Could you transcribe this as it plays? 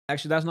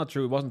Actually, that's not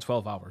true. It wasn't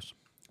 12 hours.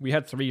 We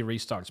had 3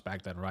 restarts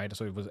back then, right?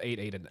 So it was 8,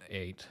 8, and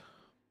 8.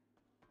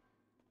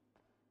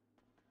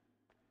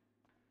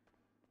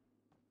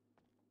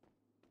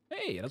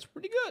 Hey, that's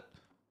pretty good.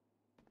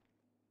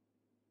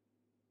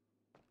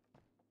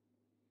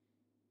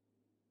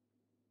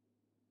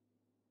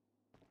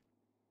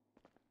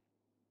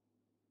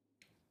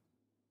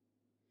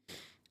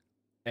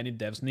 Any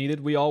devs needed?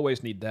 We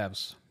always need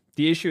devs.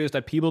 The issue is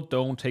that people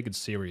don't take it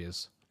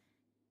serious.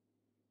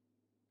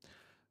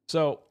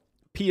 So,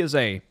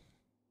 PSA.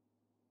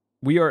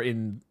 We are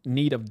in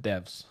need of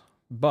devs.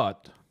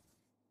 But,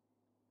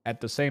 at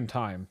the same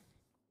time,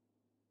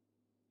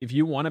 if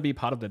you want to be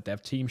part of the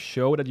dev team,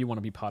 show that you want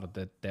to be part of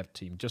the dev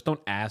team. Just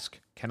don't ask,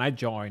 can I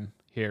join?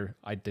 Here,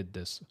 I did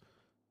this.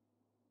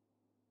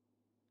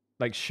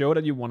 Like, show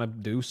that you want to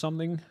do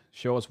something.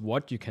 Show us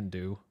what you can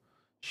do.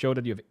 Show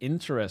that you have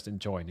interest in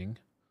joining.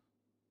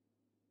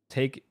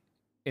 Take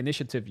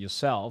initiative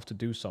yourself to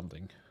do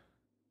something.